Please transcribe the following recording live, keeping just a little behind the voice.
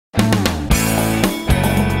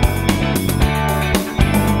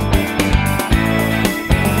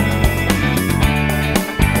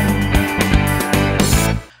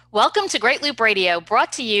Welcome to Great Loop Radio,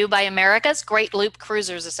 brought to you by America's Great Loop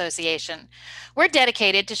Cruisers Association. We're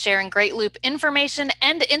dedicated to sharing Great Loop information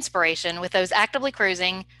and inspiration with those actively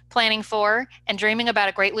cruising, planning for, and dreaming about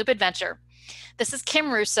a Great Loop adventure. This is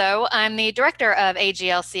Kim Russo. I'm the director of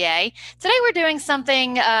AGLCA. Today we're doing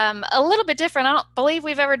something a little bit different. I don't believe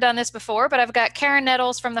we've ever done this before, but I've got Karen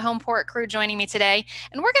Nettles from the Homeport crew joining me today,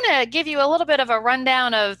 and we're going to give you a little bit of a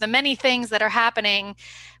rundown of the many things that are happening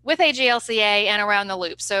with AGLCA and around the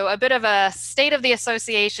loop. So a bit of a state of the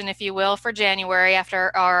association, if you will, for January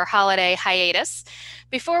after our holiday hiatus.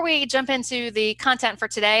 Before we jump into the content for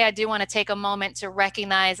today, I do want to take a moment to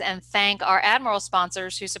recognize and thank our Admiral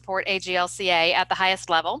sponsors who support AGLCA at the highest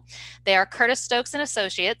level. They are Curtis Stokes and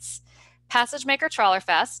Associates, Passage Maker Trawler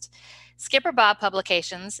Fest, Skipper Bob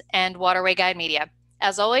Publications, and Waterway Guide Media.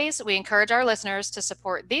 As always, we encourage our listeners to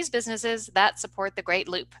support these businesses that support the Great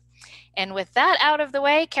Loop. And with that out of the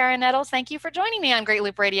way, Karen Nettles, thank you for joining me on Great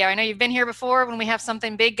Loop Radio. I know you've been here before when we have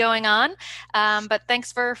something big going on, but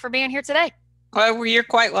thanks for being here today. Well, you're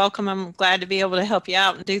quite welcome. I'm glad to be able to help you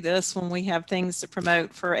out and do this when we have things to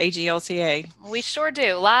promote for AGLCA. We sure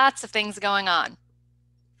do. Lots of things going on.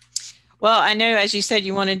 Well, I know, as you said,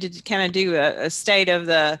 you wanted to kind of do a state of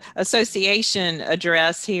the association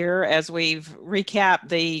address here as we've recapped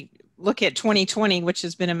the look at 2020, which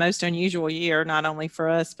has been a most unusual year, not only for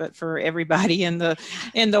us, but for everybody in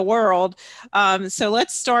the world. So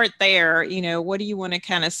let's start there. You know, what do you want to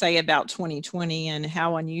kind of say about 2020 and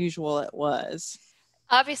how unusual it was?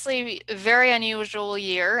 Obviously, a very unusual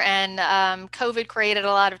year, and COVID created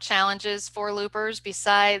a lot of challenges for loopers.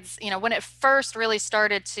 Besides, you know, when it first really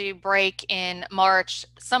started to break in March,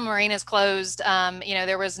 some marinas closed. You know,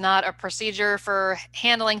 there was not a procedure for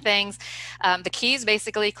handling things. The quays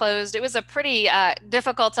basically closed. It was a pretty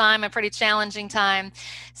difficult time, a pretty challenging time.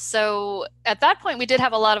 So at that point, we did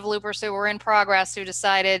have a lot of loopers who were in progress who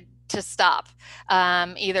decided to stop,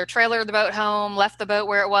 either trailered the boat home, left the boat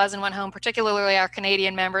where it was and went home, particularly our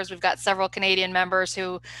Canadian members. We've got several Canadian members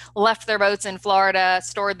who left their boats in Florida,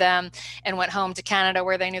 stored them, and went home to Canada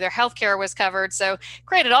where they knew their health care was covered. So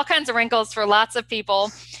created all kinds of wrinkles for lots of people.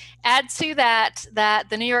 Add to that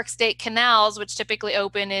the New York State canals, which typically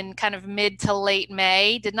open in kind of mid to late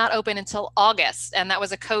May, did not open until August, and that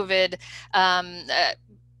was a COVID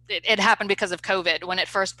it happened because of COVID. When it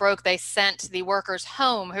first broke, they sent the workers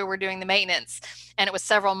home who were doing the maintenance, and it was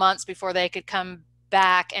several months before they could come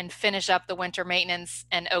back and finish up the winter maintenance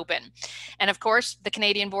and open. And of course, the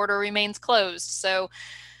Canadian border remains closed. So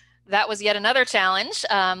that was yet another challenge.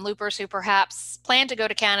 Loopers who perhaps planned to go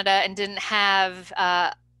to Canada and didn't have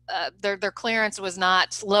their clearance was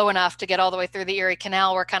not low enough to get all the way through the Erie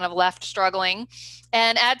Canal were kind of left struggling.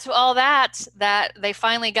 And add to all that they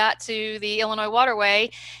finally got to the Illinois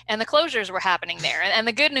Waterway and the closures were happening there. And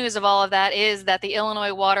the good news of all of that is that the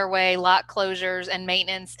Illinois Waterway lock closures and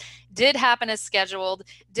maintenance did happen as scheduled,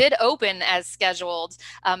 did open as scheduled.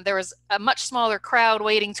 There was a much smaller crowd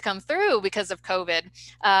waiting to come through because of COVID.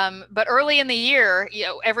 But early in the year, you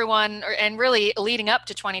know, everyone, and really leading up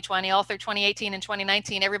to 2020, all through 2018 and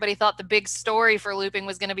 2019, everybody thought the big story for looping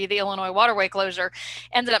was going to be the Illinois Waterway closure.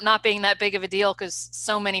 Ended up not being that big of a deal because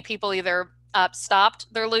so many people either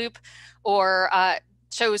stopped their loop or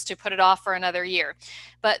chose to put it off for another year.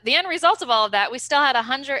 But the end result of all of that, we still had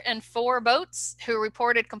 104 boats who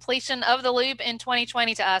reported completion of the loop in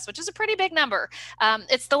 2020 to us, which is a pretty big number.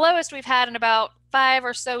 It's the lowest we've had in about 5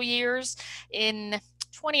 or so years. In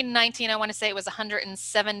 2019, I want to say it was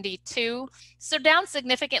 172. So down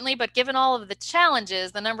significantly, but given all of the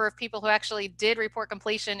challenges, the number of people who actually did report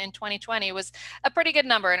completion in 2020 was a pretty good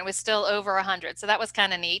number, and it was still over 100. So that was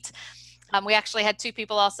kind of neat. We actually had 2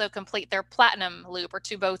 people also complete their platinum loop, or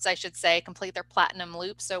 2 boats, I should say, complete their platinum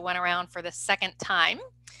loop. So went around for the second time.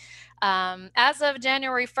 As of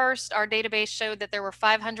January 1st, our database showed that there were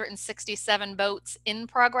 567 boats in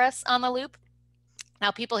progress on the loop.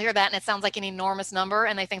 Now, people hear that and it sounds like an enormous number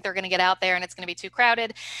and they think they're going to get out there and it's going to be too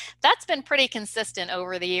crowded. That's been pretty consistent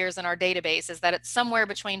over the years in our database, is that it's somewhere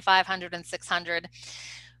between 500 and 600.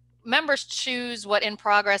 Members choose what in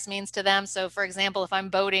progress means to them. So for example, if I'm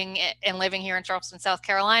boating and living here in Charleston, South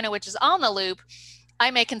Carolina, which is on the loop, I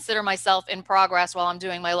may consider myself in progress while I'm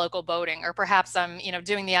doing my local boating, or perhaps I'm, you know,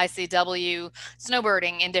 doing the ICW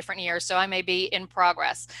snowbirding in different years. So I may be in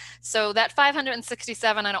progress. So that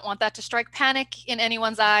 567, I don't want that to strike panic in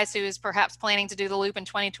anyone's eyes who is perhaps planning to do the loop in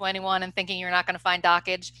 2021 and thinking you're not going to find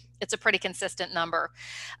dockage. It's a pretty consistent number.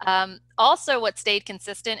 Also, what stayed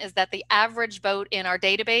consistent is that the average boat in our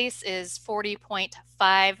database is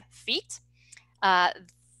 40.5 feet.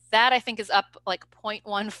 That I think is up like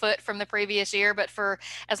 0.1 foot from the previous year, but for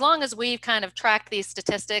as long as we've kind of tracked these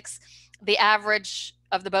statistics, the average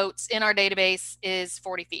of the boats in our database is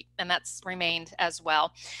 40 feet, and that's remained as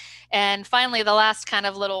well. And finally, the last kind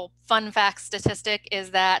of little fun fact statistic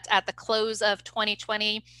is that at the close of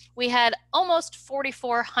 2020, we had almost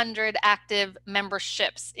 4,400 active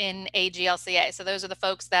memberships in AGLCA. So those are the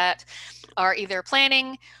folks that are either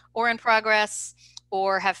planning or in progress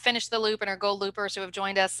or have finished the loop and are gold loopers who have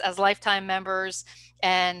joined us as lifetime members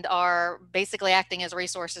and are basically acting as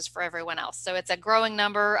resources for everyone else. So it's a growing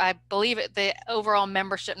number. I believe the overall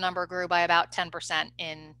membership number grew by about 10%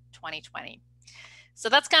 in 2020. So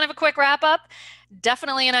that's kind of a quick wrap up.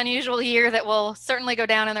 Definitely an unusual year that will certainly go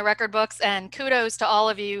down in the record books, and kudos to all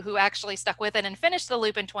of you who actually stuck with it and finished the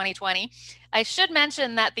loop in 2020. I should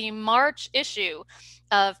mention that the March issue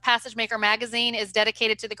of Passage Maker magazine is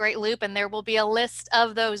dedicated to the Great Loop, and there will be a list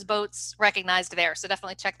of those boats recognized there. So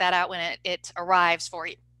definitely check that out when it arrives for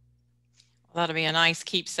you. Well, that'll be a nice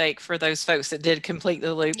keepsake for those folks that did complete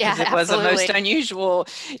the loop, because Yeah, it was a most unusual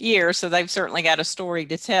year. So they've certainly got a story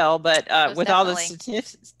to tell. But with all the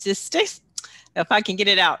statistics, if I can get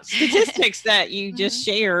it out, statistics that you just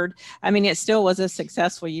shared, I mean, it still was a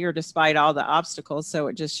successful year despite all the obstacles. So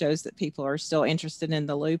it just shows that people are still interested in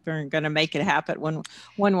the loop and going to make it happen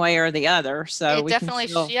one way or the other. So it definitely,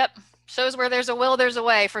 yep, shows where there's a will, there's a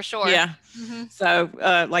way, for sure. Yeah. So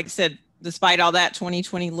like I said, despite all that,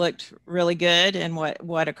 2020 looked really good, and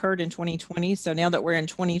what occurred in 2020. So now that we're in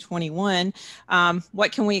 2021,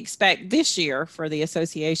 what can we expect this year for the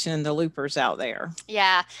association and the loopers out there?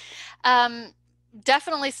 Yeah,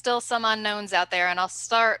 definitely still some unknowns out there, and I'll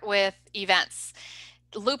start with events.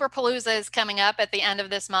 Looperpalooza is coming up at the end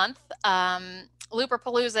of this month.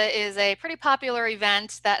 Looperpalooza is a pretty popular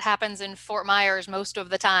event that happens in Fort Myers most of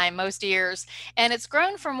the time, most years. And it's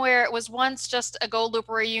grown from where it was once just a Gold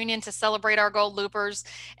Looper reunion to celebrate our Gold Loopers,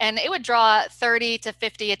 and it would draw 30 to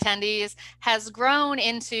 50 attendees, has grown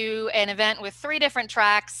into an event with 3 different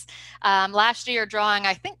tracks. Last year drawing,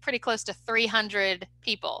 I think, pretty close to 300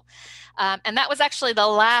 people. And that was actually the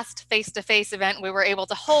last face-to-face event we were able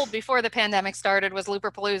to hold before the pandemic started, was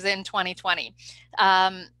Looperpalooza in 2020.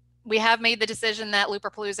 We have made the decision that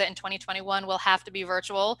Looperpalooza in 2021 will have to be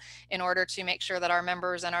virtual in order to make sure that our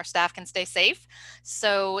members and our staff can stay safe.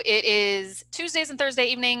 So it is Tuesdays and Thursday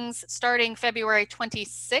evenings starting February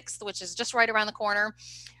 26th, which is just right around the corner.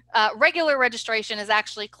 Regular registration is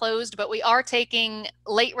actually closed, but we are taking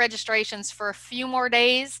late registrations for a few more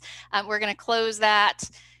days. We're going to close that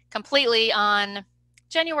completely on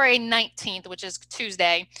January 19th, which is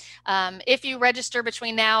Tuesday. If you register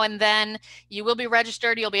between now and then, you will be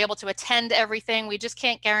registered. You'll be able to attend everything. We just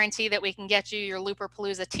can't guarantee that we can get you your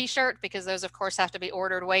Looperpalooza t-shirt, because those, of course, have to be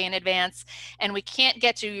ordered way in advance. And we can't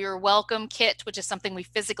get you your welcome kit, which is something we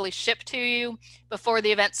physically ship to you before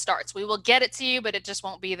the event starts. We will get it to you, but it just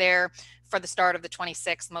won't be there for the start of the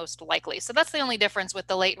 26th, most likely. So that's the only difference with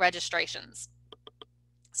the late registrations.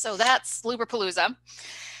 So that's Looperpalooza.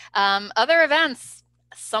 Other events,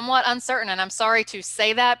 somewhat uncertain, and I'm sorry to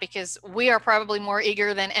say that, because we are probably more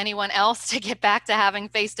eager than anyone else to get back to having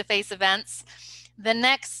face-to-face events. The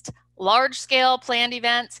next large-scale planned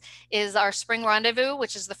event is our Spring Rendezvous,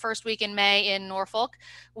 which is the first week in May in Norfolk.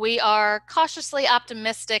 We are cautiously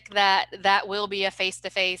optimistic that that will be a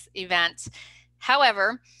face-to-face event.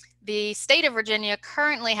 However, the state of Virginia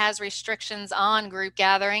currently has restrictions on group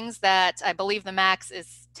gatherings that I believe the max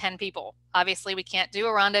is 10 people. Obviously, we can't do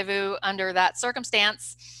a rendezvous under that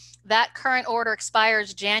circumstance. That current order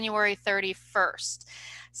expires January 31st.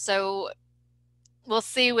 So we'll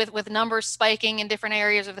see with numbers spiking in different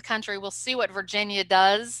areas of the country, we'll see what Virginia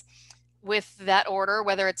does with that order,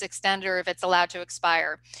 whether it's extended or if it's allowed to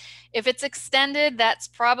expire. If it's extended, that's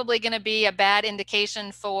probably going to be a bad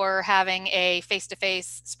indication for having a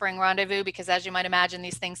face-to-face spring rendezvous, because as you might imagine,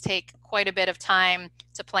 these things take quite a bit of time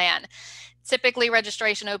to plan. Typically,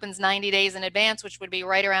 registration opens 90 days in advance, which would be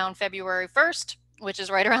right around February 1st, which is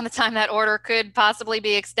right around the time that order could possibly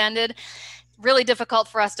be extended. Really difficult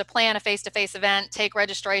for us to plan a face-to-face event, take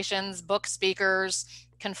registrations, book speakers,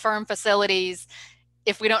 confirm facilities,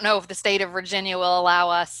 if we don't know if the state of Virginia will allow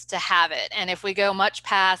us to have it. And if we go much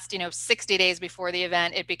past, 60 days before the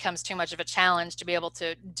event, it becomes too much of a challenge to be able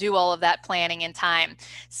to do all of that planning in time.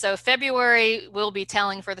 So February will be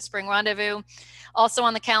telling for the Spring Rendezvous. Also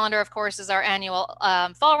on the calendar, of course, is our annual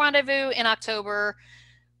Fall Rendezvous in October.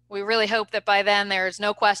 We really hope that by then there's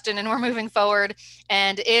no question and we're moving forward.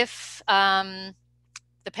 And if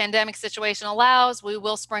the pandemic situation allows, we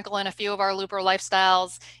will sprinkle in a few of our Looper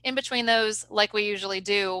lifestyles in between those, like we usually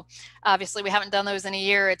do. Obviously, we haven't done those in a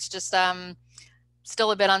year. It's just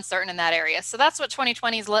still a bit uncertain in that area. So that's what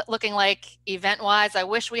 2020 is looking like event-wise. I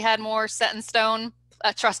wish we had more set in stone.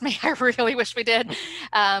 Trust me, I really wish we did.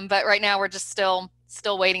 But right now we're just still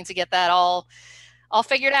still waiting to get that all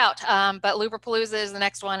figured out. But Looperpalooza is the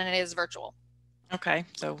next one, and it is virtual. Okay,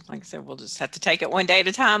 so like I said, we'll just have to take it one day at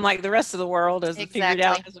a time, like the rest of the world, as Exactly. figured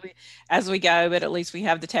out as we go. But at least we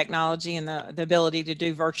have the technology and the ability to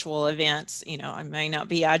do virtual events. You know, it may not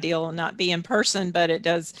be ideal and not be in person, but it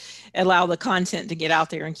does allow the content to get out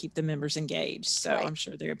there and keep the members engaged. So Right. I'm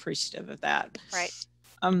sure they're appreciative of that. Right.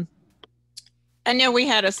 I know we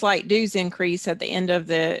had a slight dues increase at the end of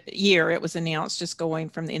the year. It was announced just going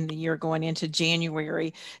from the end of the year going into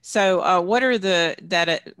January. So what is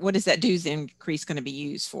that dues increase going to be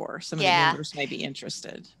used for? Some of the members may be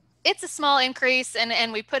interested. It's a small increase,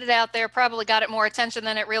 and we put it out there, probably got it more attention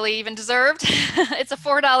than it really even deserved. It's a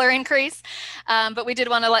 $4 increase, but we did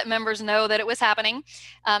want to let members know that it was happening.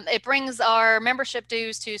 It brings our membership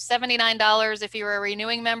dues to $79 if you're a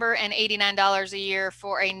renewing member and $89 a year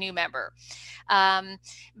for a new member.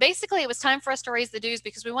 Basically, it was time for us to raise the dues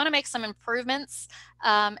because we want to make some improvements.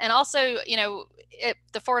 And also, you know,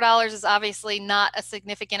 the $4 is obviously not a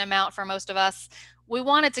significant amount for most of us. We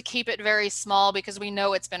wanted to keep it very small because we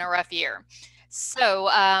know it's been a rough year. So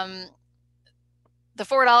the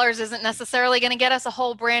 $4 isn't necessarily going to get us a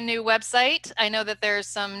whole brand new website. I know that there's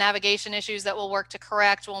some navigation issues that we'll work to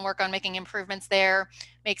correct. We'll work on making improvements there,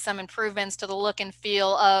 make some improvements to the look and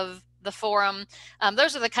feel of the forum.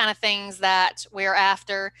 Those are the kind of things that we're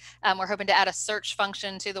after. We're hoping to add a search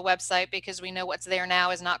function to the website because we know what's there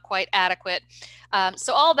now is not quite adequate.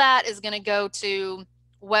 So all that is going to go to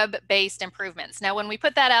web-based improvements. Now, when we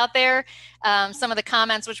put that out there, some of the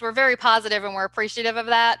comments, which were very positive and we're appreciative of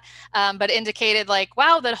that, but indicated like,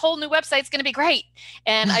 wow, the whole new website's going to be great.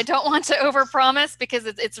 And I don't want to overpromise because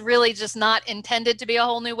it's really just not intended to be a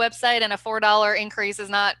whole new website, and a $4 increase is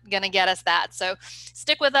not going to get us that. So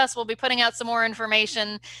stick with us. We'll be putting out some more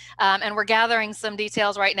information, and we're gathering some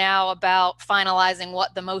details right now about finalizing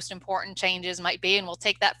what the most important changes might be, and we'll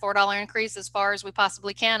take that $4 increase as far as we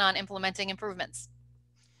possibly can on implementing improvements.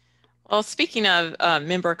 Well, speaking of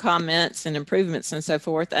member comments and improvements and so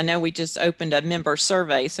forth, I know we just opened a member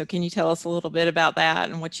survey. So can you tell us a little bit about that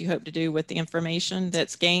and what you hope to do with the information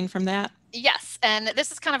that's gained from that? Yes, and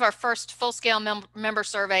this is kind of our first full-scale member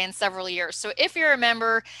survey in several years. So if you're a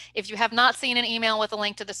member, if you have not seen an email with a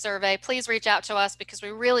link to the survey, please reach out to us because we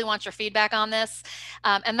really want your feedback on this.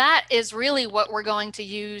 And that is really what we're going to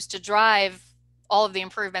use to drive all of the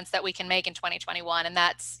improvements that we can make in 2021. And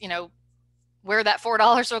that's, you know, where that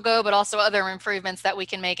 $4 will go, but also other improvements that we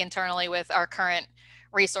can make internally with our current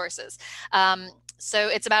resources. So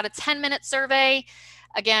it's about a 10-minute survey.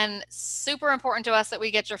 Again, super important to us that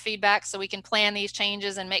we get your feedback so we can plan these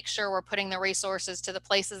changes and make sure we're putting the resources to the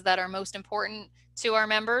places that are most important to our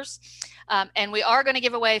members. And we are going to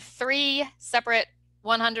give away 3 separate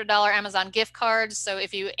 $100 Amazon gift cards. So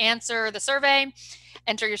if you answer the survey,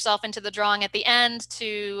 enter yourself into the drawing at the end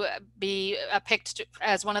to be picked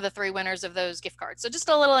as one of the 3 winners of those gift cards. So just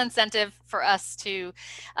a little incentive for us to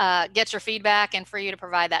get your feedback and for you to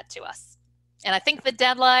provide that to us. And I think the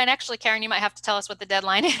deadline, actually, Karen, you might have to tell us what the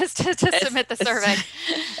deadline is to submit the survey.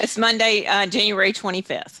 It's Monday, January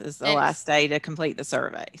 25th is the last day to complete the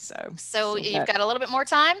survey. So you've got a little bit more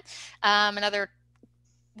time, another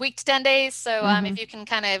week to 10 days. So if you can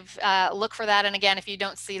kind of look for that. And again, if you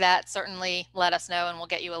don't see that, certainly let us know and we'll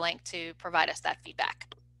get you a link to provide us that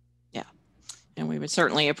feedback. Yeah. And we would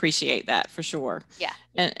certainly appreciate that for sure. Yeah.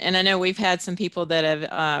 And I know we've had some people that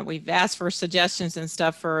have, we've asked for suggestions and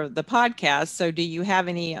stuff for the podcast. So do you have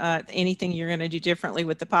anything you're going to do differently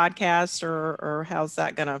with the podcast, or how's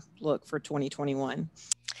that going to look for 2021?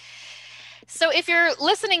 So if you're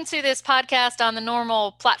listening to this podcast on the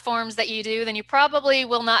normal platforms that you do, then you probably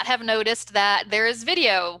will not have noticed that there is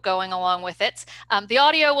video going along with it. The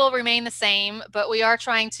audio will remain the same, but we are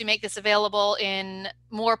trying to make this available in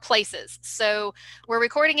more places. So we're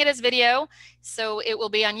recording it as video. So it will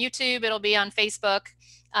be on YouTube, it'll be on Facebook.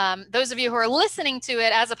 Those of you who are listening to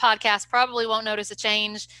it as a podcast probably won't notice a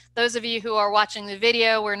change. Those of you who are watching the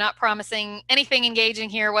video, we're not promising anything engaging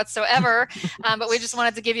here whatsoever, but we just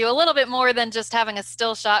wanted to give you a little bit more than just having a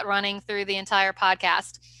still shot running through the entire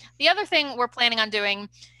podcast. The other thing we're planning on doing,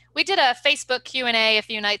 we did a Facebook Q&A a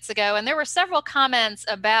few nights ago, and there were several comments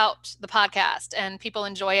about the podcast, and people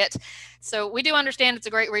enjoy it. So we do understand it's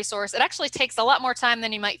a great resource. It actually takes a lot more time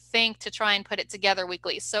than you might think to try and put it together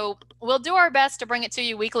weekly. So we'll do our best to bring it to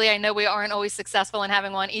you weekly. I know we aren't always successful in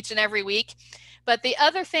having one each and every week. But the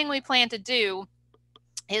other thing we plan to do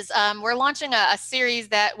is we're launching a series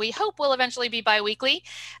that we hope will eventually be bi-weekly,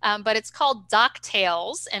 but it's called Doc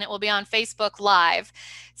Tales, and it will be on Facebook Live.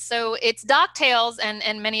 So it's Doc Tales,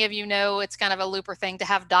 and many of you know it's kind of a looper thing to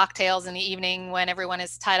have Doc Tales in the evening when everyone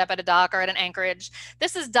is tied up at a dock or at an anchorage.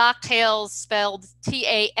 This is Doc Tales spelled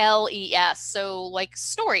Tales, so like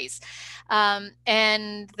stories.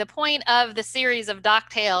 And the point of the series of Doc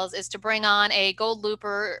Tales is to bring on a gold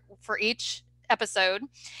looper for each episode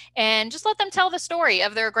and just let them tell the story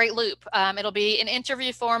of their great loop. It'll be an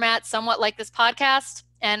interview format, somewhat like this podcast.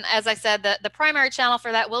 And as I said, the primary channel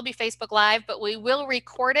for that will be Facebook Live, but we will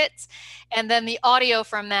record it. And then the audio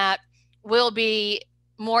from that will be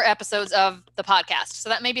more episodes of the podcast. So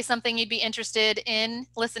that may be something you'd be interested in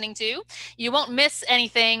listening to. You won't miss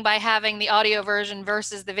anything by having the audio version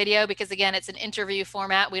versus the video, because again, it's an interview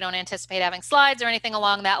format. We don't anticipate having slides or anything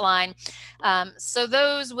along that line. So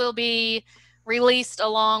those will be released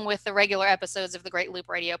along with the regular episodes of the Great Loop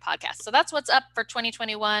Radio podcast. So that's what's up for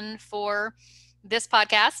 2021 for this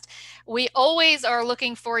podcast. We always are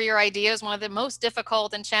looking for your ideas. One of the most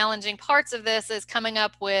difficult and challenging parts of this is coming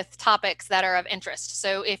up with topics that are of interest.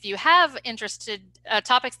 So if you have interested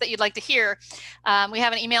topics that you'd like to hear, we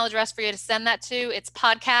have an email address for you to send that to. It's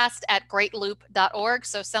podcast@greatloop.org.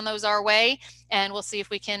 So send those our way and we'll see if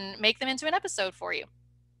we can make them into an episode for you.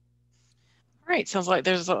 Right. Sounds like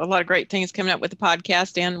there's a lot of great things coming up with the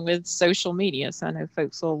podcast and with social media. So I know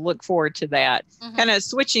folks will look forward to that. Mm-hmm. Kind of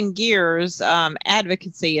switching gears,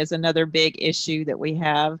 advocacy is another big issue that we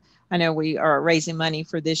have. I know we are raising money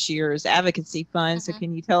for this year's advocacy fund. Mm-hmm. So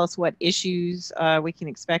can you tell us what issues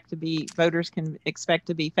voters can expect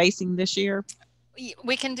to be facing this year?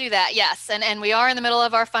 We can do that, yes. And we are in the middle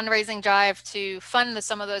of our fundraising drive to fund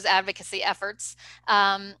some of those advocacy efforts.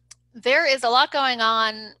 There is a lot going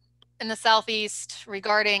on in the Southeast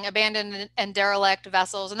regarding abandoned and derelict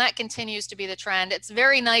vessels, and that continues to be the trend. It's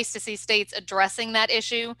very nice to see states addressing that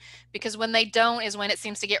issue, because when they don't is when it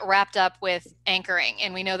seems to get wrapped up with anchoring,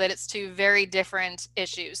 and we know that it's two very different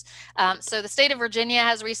issues. So the state of Virginia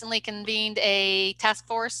has recently convened a task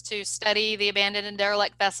force to study the abandoned and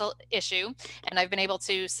derelict vessel issue, and I've been able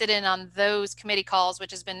to sit in on those committee calls, which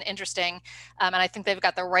has been interesting, and I think they've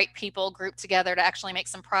got the right people grouped together to actually make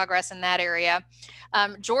some progress in that area.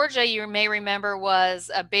 Georgia, you may remember, was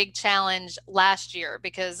a big challenge last year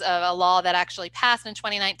because of a law that actually passed in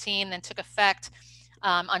 2019 and took effect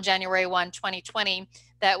on January 1, 2020,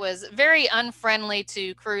 that was very unfriendly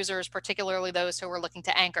to cruisers, particularly those who were looking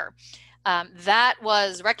to anchor. That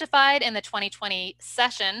was rectified in the 2020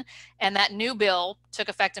 session, and that new bill took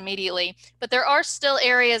effect immediately. But there are still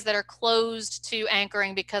areas that are closed to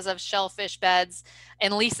anchoring because of shellfish beds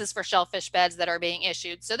and leases for shellfish beds that are being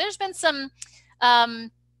issued. So there's been some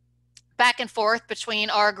back and forth between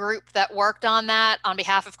our group that worked on that on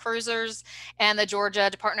behalf of cruisers and the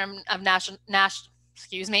Georgia Department of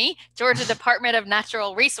Georgia Department of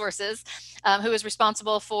Natural Resources, who is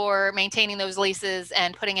responsible for maintaining those leases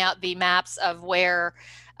and putting out the maps of where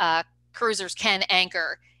cruisers can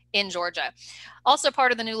anchor in Georgia. Also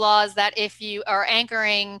part of the new law is that if you are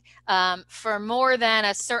anchoring for more than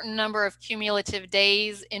a certain number of cumulative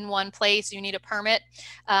days in one place, you need a permit.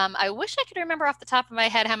 I wish I could remember off the top of my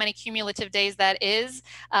head how many cumulative days that is,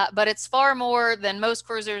 but it's far more than most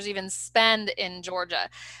cruisers even spend in Georgia.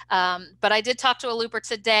 But I did talk to a looper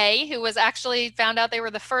today who was actually found out they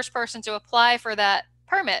were the first person to apply for that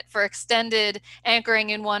permit for extended anchoring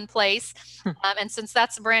in one place. And since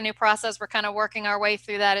that's a brand new process, we're kind of working our way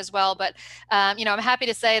through that as well. But, I'm happy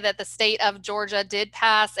to say that the state of Georgia did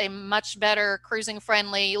pass a much better cruising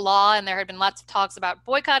friendly law, and there had been lots of talks about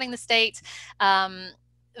boycotting the state.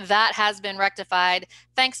 That has been rectified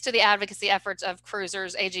thanks to the advocacy efforts of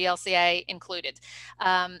cruisers, AGLCA included.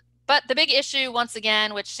 But the big issue, once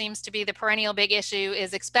again, which seems to be the perennial big issue,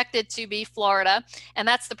 is expected to be Florida. And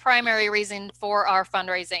that's the primary reason for our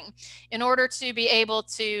fundraising. In order to be able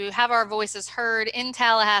to have our voices heard in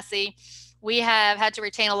Tallahassee, we have had to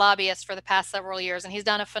retain a lobbyist for the past several years, and he's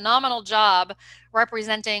done a phenomenal job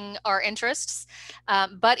representing our interests.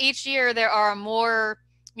 But each year there are more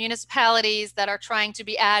municipalities that are trying to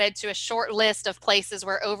be added to a short list of places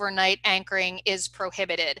where overnight anchoring is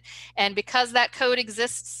prohibited. And because that code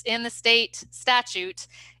exists in the state statute,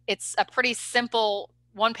 it's a pretty simple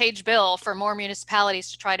one-page bill for more municipalities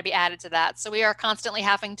to try to be added to that. So we are constantly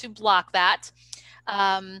having to block that.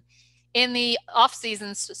 In the off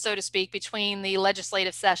seasons, so to speak, between the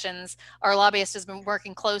legislative sessions, our lobbyist has been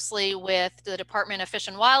working closely with the Department of Fish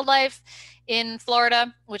and Wildlife in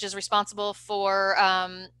Florida, which is responsible for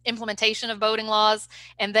implementation of boating laws,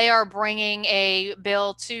 and they are bringing a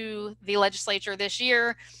bill to the legislature this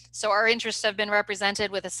year. So our interests have been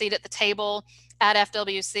represented with a seat at the table at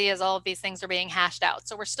FWC as all of these things are being hashed out.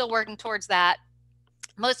 So we're still working towards that.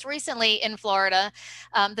 Most recently in Florida,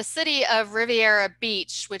 the city of Riviera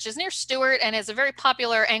Beach, which is near Stewart and is a very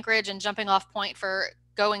popular anchorage and jumping off point for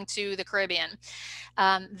going to the Caribbean.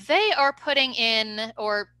 They are putting in,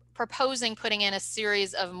 or proposing putting in, a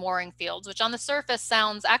series of mooring fields, which on the surface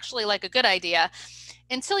sounds actually like a good idea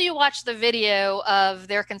until you watch the video of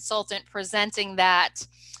their consultant presenting that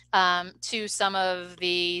to some of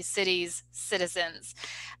the city's citizens.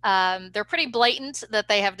 They're pretty blatant that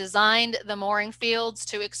they have designed the mooring fields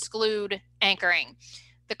to exclude anchoring.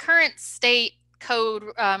 The current state code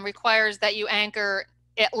requires that you anchor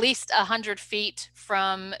at least 100 feet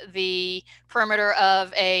from the perimeter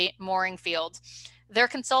of a mooring field. Their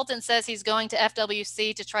consultant says he's going to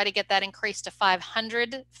FWC to try to get that increased to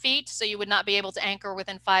 500 feet, so you would not be able to anchor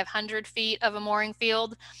within 500 feet of a mooring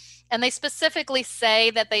field. And they specifically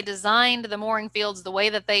say that they designed the mooring fields the way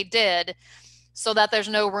that they did so that there's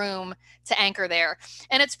no room to anchor there.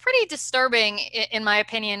 And it's pretty disturbing, in my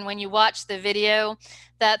opinion, when you watch the video,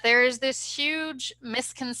 that there is this huge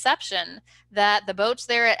misconception that the boats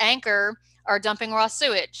there at anchor are dumping raw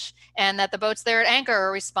sewage, and that the boats there at anchor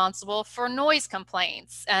are responsible for noise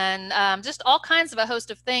complaints, and just all kinds of a host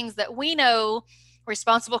of things that we know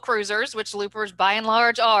responsible cruisers, which loopers by and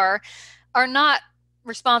large are not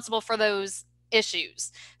responsible for those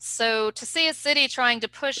issues. So to see a city trying to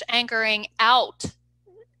push anchoring out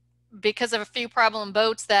because of a few problem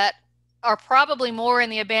boats that are probably more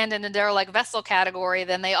in the abandoned and derelict vessel category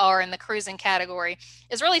than they are in the cruising category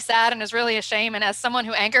is really sad and is really a shame. And as someone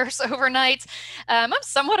who anchors overnight, I'm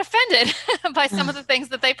somewhat offended by some of the things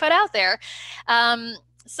that they put out there.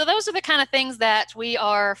 So those are the kind of things that we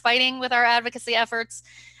are fighting with our advocacy efforts.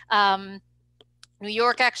 New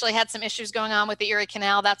York actually had some issues going on with the Erie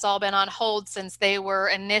Canal. That's all been on hold since they were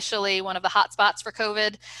initially one of the hot spots for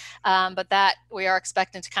COVID. But that we are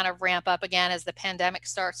expecting to kind of ramp up again as the pandemic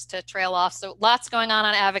starts to trail off. So lots going on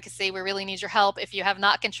advocacy. We really need your help. If you have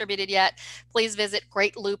not contributed yet, please visit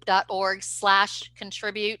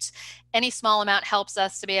greatloop.org/contribute. Any small amount helps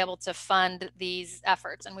us to be able to fund these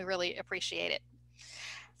efforts, and we really appreciate it.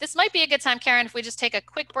 This might be a good time, Karen, if we just take a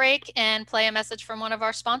quick break and play a message from one of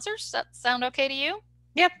our sponsors. Does that sound okay to you?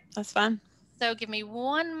 Yep, that's fine. So give me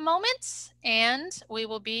one moment and we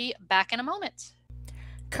will be back in a moment.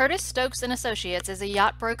 Curtis Stokes & Associates is a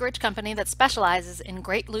yacht brokerage company that specializes in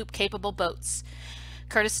Great Loop capable boats.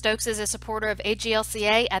 Curtis Stokes is a supporter of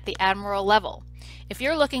AGLCA at the Admiral level. If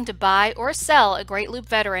you're looking to buy or sell a Great Loop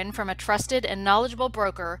veteran from a trusted and knowledgeable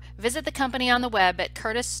broker, visit the company on the web at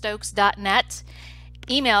curtisstokes.net.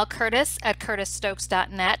 Email Curtis at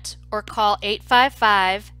curtisstokes.net or call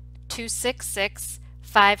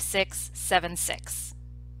 855-266-5676.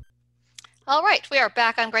 All right, we are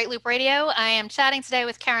back on Great Loop Radio. I am chatting today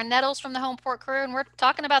with Karen Nettles from the Homeport Crew, and we're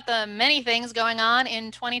talking about the many things going on in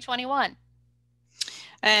 2021.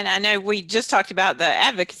 And I know we just talked about the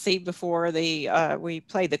advocacy before we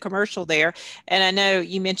played the commercial there. And I know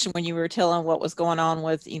you mentioned when you were telling what was going on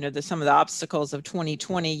with, some of the obstacles of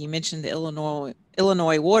 2020, you mentioned the Illinois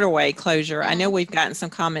waterway closure. I know we've gotten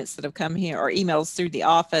some comments that have come here or emails through the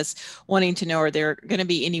office wanting to know, are there going to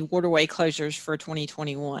be any waterway closures for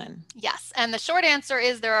 2021? Yes. And the short answer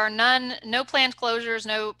is there are no planned closures,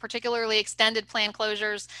 no particularly extended planned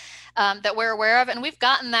closures that we're aware of. And we've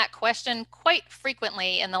gotten that question quite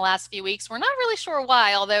frequently in the last few weeks. We're not really sure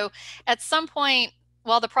why, although at some point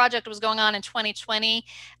while the project was going on in 2020,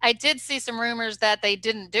 I did see some rumors that they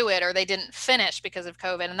didn't do it or they didn't finish because of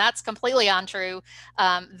COVID, and that's completely untrue.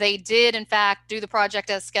 They did, in fact, do the project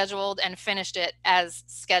as scheduled and finished it as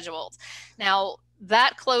scheduled. Now,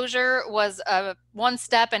 that closure was one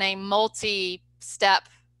step in a multi-step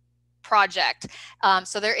project.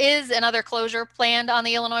 So there is another closure planned on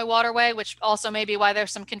the Illinois waterway, which also may be why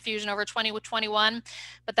there's some confusion over 2021.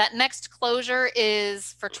 But that next closure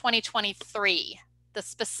is for 2023. The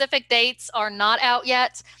specific dates are not out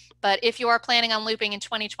yet, but if you are planning on looping in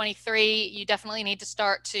 2023, you definitely need to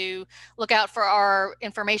start to look out for our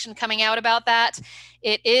information coming out about that.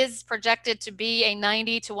 It is projected to be a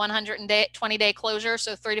 90 to 120 day closure,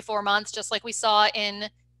 so 3 to 4 months, just like we saw in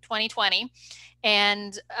 2020.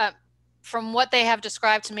 And from what they have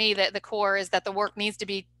described to me, that the core is that the work needs to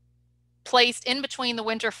be placed in between the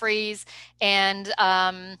winter freeze and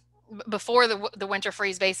before the winter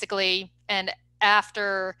freeze, basically, and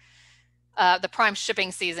after the prime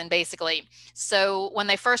shipping season, basically. So when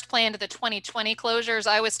they first planned the 2020 closures,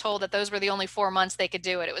 I was told that those were the only 4 months they could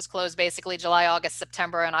do it. It was closed basically July, August,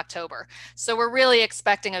 September, and October. So we're really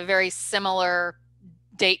expecting a very similar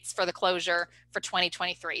dates for the closure for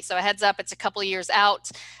 2023. So a heads up, it's a couple of years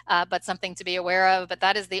out, but something to be aware of. But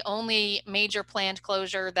that is the only major planned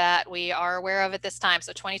closure that we are aware of at this time.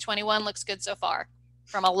 So 2021 looks good so far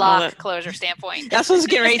from a lock closure standpoint. That's what I was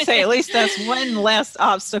getting ready to say. At least that's one less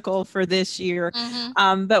obstacle for this year.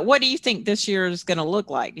 But what do you think this year is going to look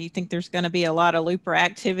like? Do you think there's going to be a lot of looper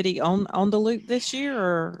activity on the loop this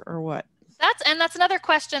year, or what? That's another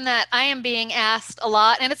question that I am being asked a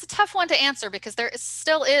lot, and it's a tough one to answer because there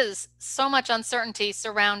still is so much uncertainty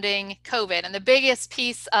surrounding COVID. And the biggest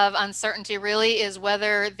piece of uncertainty really is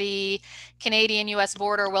whether the Canadian-US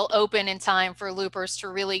border will open in time for loopers to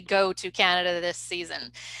really go to Canada this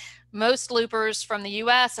season. Most loopers from the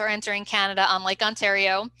US are entering Canada on Lake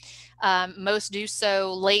Ontario. Most do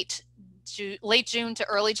so late June to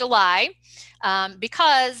early July,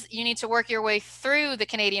 because you need to work your way through the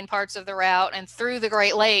Canadian parts of the route and through the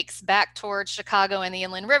Great Lakes back towards Chicago and the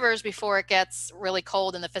inland rivers before it gets really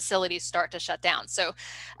cold and the facilities start to shut down. So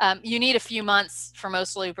you need a few months for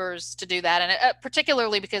most loopers to do that, and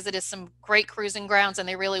particularly because it is some great cruising grounds and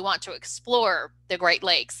they really want to explore the Great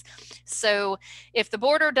Lakes. So if the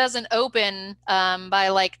border doesn't open by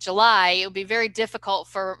like July, it would be very difficult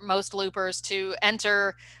for most loopers to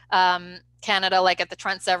enter Canada, like at the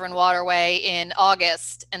Trent Severn Waterway in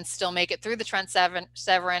August, and still make it through the Trent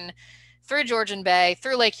Severn, through Georgian Bay,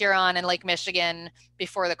 through Lake Huron and Lake Michigan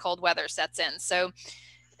before the cold weather sets in. So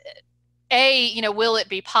A, will it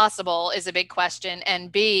be possible is a big question.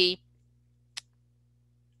 And B,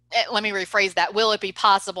 let me rephrase that. Will it be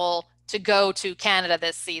possible to go to Canada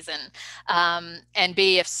this season? And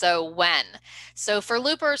B, if so, when? So for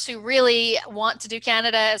loopers who really want to do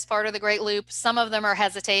Canada as part of the Great Loop, some of them are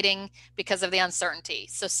hesitating because of the uncertainty.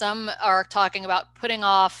 So some are talking about putting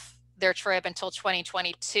off their trip until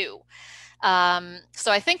 2022.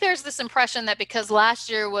 So I think there's this impression that because last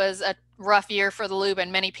year was a rough year for the loop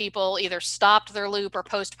and many people either stopped their loop or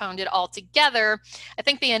postponed it altogether, I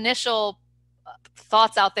think the initial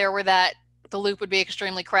thoughts out there were that the loop would be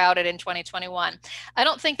extremely crowded in 2021. I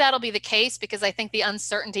don't think that'll be the case because I think the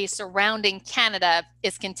uncertainty surrounding Canada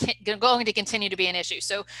is going to continue to be an issue.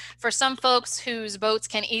 So for some folks whose boats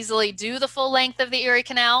can easily do the full length of the Erie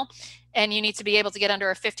Canal, and you need to be able to get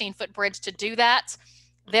under a 15-foot bridge to do that,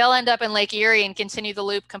 they'll end up in Lake Erie and continue the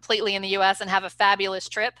loop completely in the US and have a fabulous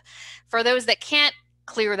trip. For those that can't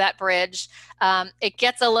clear that bridge, it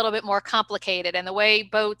gets a little bit more complicated. And the way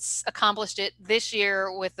boats accomplished it this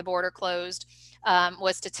year with the border closed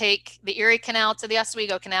was to take the Erie Canal to the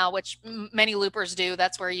Oswego Canal, which many loopers do.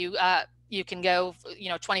 That's where you can go,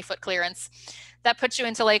 20-foot clearance. That puts you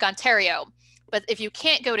into Lake Ontario. But if you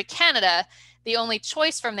can't go to Canada, the only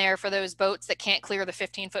choice from there for those boats that can't clear the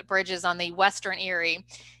 15-foot bridges on the Western Erie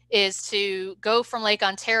is to go from Lake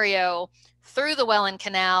Ontario through the Welland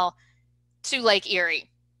Canal to Lake Erie.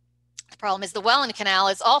 The problem is the Welland Canal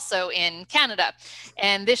is also in Canada.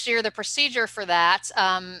 And this year, the procedure for that,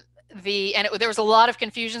 there was a lot of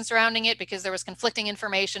confusion surrounding it because there was conflicting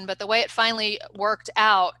information, but the way it finally worked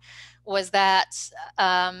out was that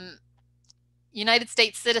United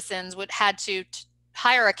States citizens had to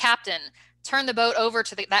hire a captain, turn the boat over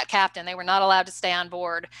to that captain. They were not allowed to stay on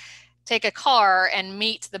board. Take a car and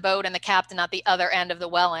meet the boat and the captain at the other end of the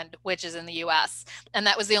Welland, which is in the US. And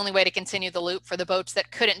that was the only way to continue the loop for the boats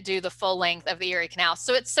that couldn't do the full length of the Erie Canal.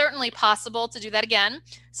 So it's certainly possible to do that again.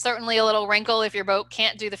 Certainly a little wrinkle if your boat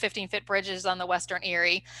can't do the 15-foot bridges on the Western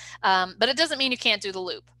Erie. But it doesn't mean you can't do the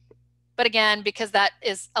loop. But again, because that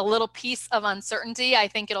is a little piece of uncertainty, I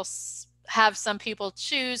think it'll have some people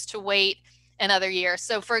choose to wait another year.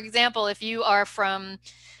 So for example, if you are from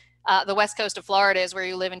the west coast of Florida is where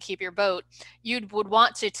you live and keep your boat, you would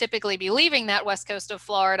want to typically be leaving that west coast of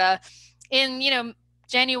Florida in,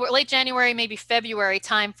 late January, maybe February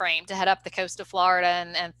timeframe to head up the coast of Florida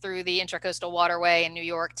and through the Intracoastal Waterway in New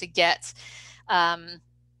York to get on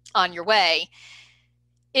your way.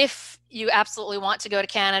 If you absolutely want to go to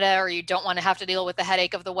Canada or you don't want to have to deal with the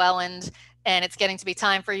headache of the Welland and it's getting to be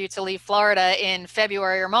time for you to leave Florida in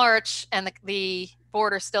February or March and the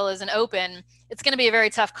border still isn't open, it's going to be a very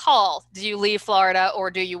tough call. Do you leave Florida or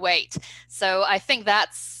do you wait? So I think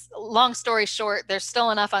that's, long story short, there's still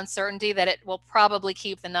enough uncertainty that it will probably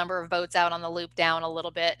keep the number of boats out on the loop down a little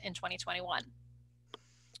bit in 2021.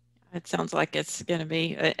 It sounds like it's going to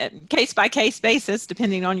be a case-by-case basis,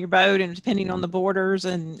 depending on your boat and depending on the borders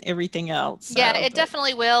and everything else. So, yeah, it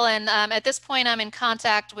definitely will. And at this point, I'm in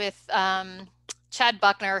contact with Chad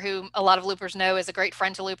Buckner, who a lot of loopers know is a great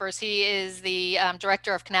friend to loopers. He is the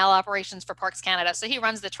director of canal operations for Parks Canada. So he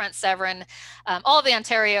runs the Trent Severn, all of the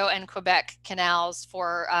Ontario and Quebec canals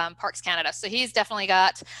for Parks Canada. So he's definitely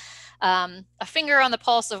got a finger on the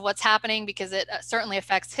pulse of what's happening, because it certainly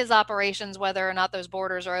affects his operations, whether or not those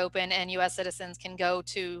borders are open and U.S. citizens can go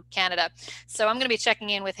to Canada. So I'm going to be checking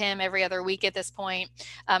in with him every other week at this point.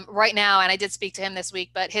 Right now, and I did speak to him this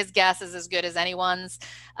week, but his guess is as good as anyone's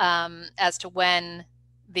as to when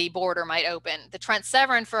the border might open. The Trent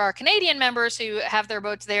Severn, for our Canadian members who have their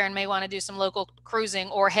boats there and may want to do some local cruising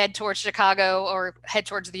or head towards Chicago or head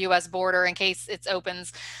towards the U.S. border in case it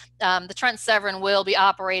opens, the Trent Severn will be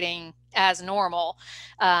operating as normal.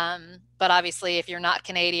 But obviously, if you're not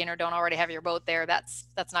Canadian or don't already have your boat there, that's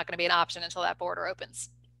not going to be an option until that border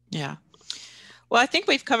opens. Yeah. Well, I think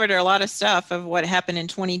we've covered a lot of stuff of what happened in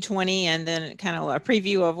 2020 and then kind of a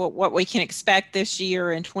preview of what we can expect this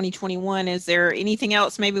year in 2021. Is there anything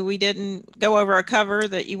else maybe we didn't go over or cover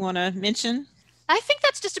that you want to mention? I think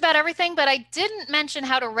that's just about everything, but I didn't mention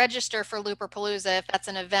how to register for Looperpalooza if that's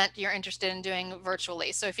an event you're interested in doing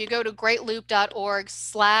virtually. So if you go to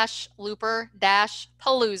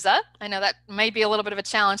greatloop.org/looper-palooza, I know that may be a little bit of a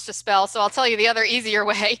challenge to spell, so I'll tell you the other easier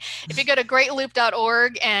way. If you go to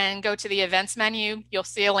greatloop.org and go to the events menu, you'll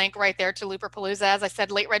see a link right there to Looperpalooza. As I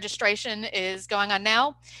said, late registration is going on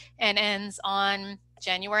now and ends on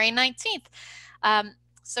January 19th.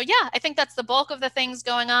 So yeah, I think that's the bulk of the things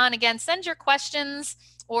going on. Again, send your questions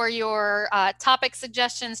or your topic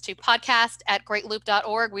suggestions to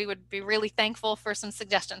podcast@greatloop.org. We would be really thankful for some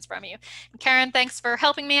suggestions from you. And Karen, thanks for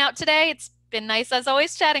helping me out today. It's been nice as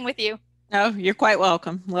always chatting with you. Oh, you're quite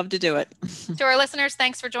welcome. Love to do it. To our listeners,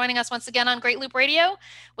 thanks for joining us once again on Great Loop Radio.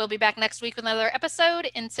 We'll be back next week with another episode.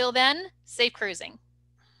 Until then, safe cruising.